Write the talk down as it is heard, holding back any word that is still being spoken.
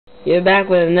You're back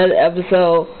with another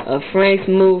episode of Frank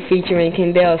Smooth featuring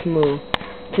Kendall Smooth.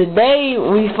 Today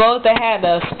we supposed to have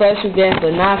a special guest,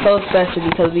 but not so special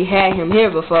because we had him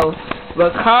here before.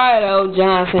 Ricardo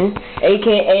Johnson,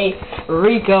 aka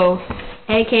Rico,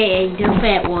 aka the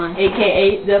fat one,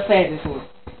 aka the fattest one.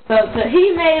 So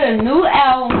he made a new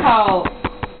album called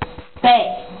Fat.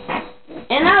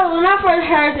 And when I first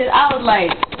heard it, I was like,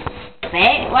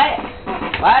 Fat?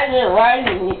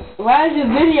 Why is your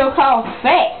video called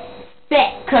Fat?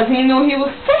 Fat, cause he knew he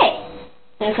was fat.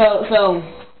 And so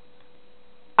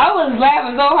I was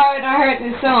laughing so hard when I heard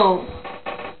this song.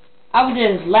 I was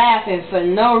just laughing for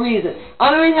no reason.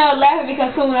 Only reason I was laughing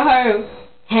because someone heard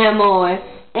Ham On,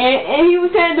 and he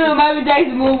was trying to do a Michael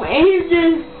Jackson move, and he's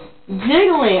just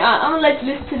jiggling. I'm gonna let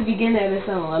you listen to the beginning of the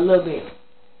song a little bit.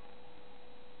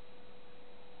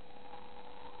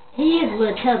 He is a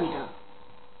little chubby though.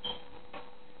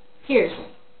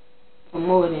 Seriously.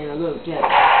 More than a little chubby.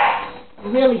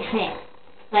 Really fat.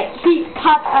 Like he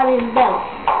popped out of his belly.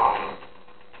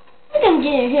 Look at him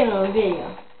getting hit on the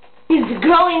video. He's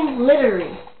growing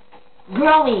literally.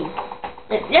 Growing.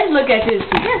 Just look at this.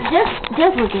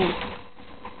 Just look at it.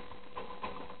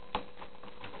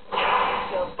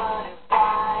 Your body's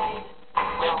fine.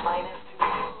 Well, mine is too.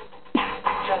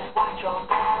 Just watch your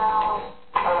mouth,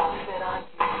 or I'll sit on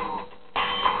you.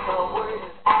 The word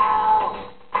is out.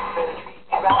 Better treat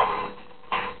me right.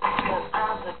 'Cause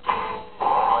I'm the king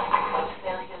of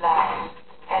cellulite.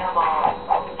 Ham on.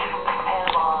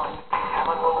 Have a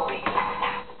little week.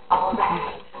 All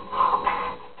right.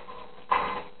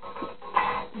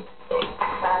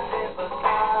 My zipper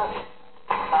stops.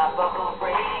 My buckle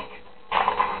break.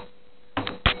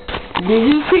 Did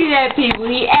you see that, people?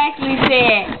 He actually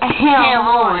said Ham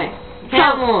On.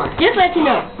 Ham On. Just let you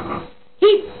know,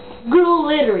 he grew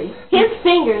literally. His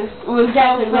fingers Was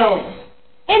exactly so red. fat.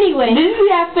 Anyway, Did you see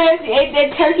how fast he ate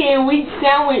that turkey and wheat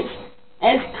sandwich?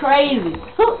 That's crazy.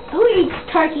 who eats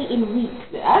turkey and wheat?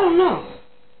 I don't know.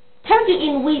 Turkey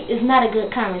and wheat is not a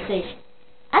good conversation.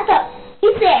 I thought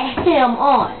he said ham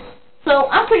on, so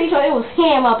I'm pretty sure it was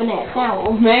ham up in that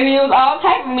sandwich. Maybe it was all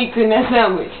type of meat in that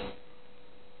sandwich.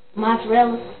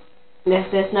 Mozzarella.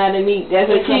 That's not a meat. That's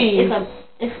a cheese.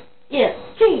 It's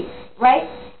cheese, right?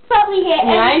 Probably had.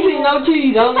 Yeah, I ain't seen no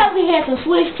cheese. He probably had some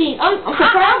Swiss cheese. I'm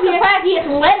surprised he had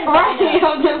some lettuce. Right,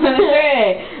 I'm just gonna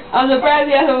say that. I'm surprised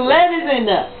he had some lettuce in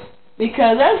there.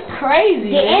 Because that's crazy.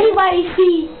 Did anybody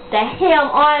see the ham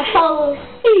on pose?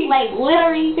 Like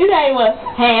literally. His name was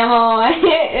Ham On.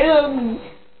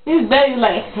 His baby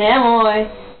like Ham On.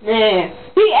 Man.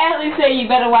 He actually said you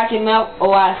better watch your mouth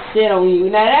or I sit on you.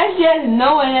 Now that's just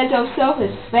knowing that yourself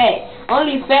is fat.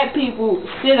 Only fat people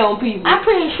sit on people. I'm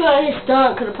pretty sure his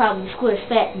stomach could have probably squished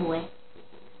Fat Boy.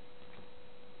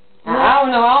 I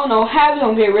don't know how we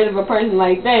gonna get rid of a person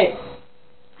like that.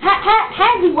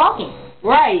 How's he walking?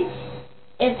 Right.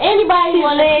 If anybody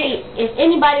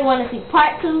wanna see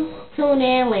part 2, tune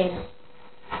in later.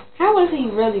 How was he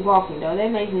really walking though?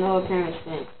 That makes no apparent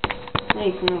sense.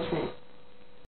 Makes no sense.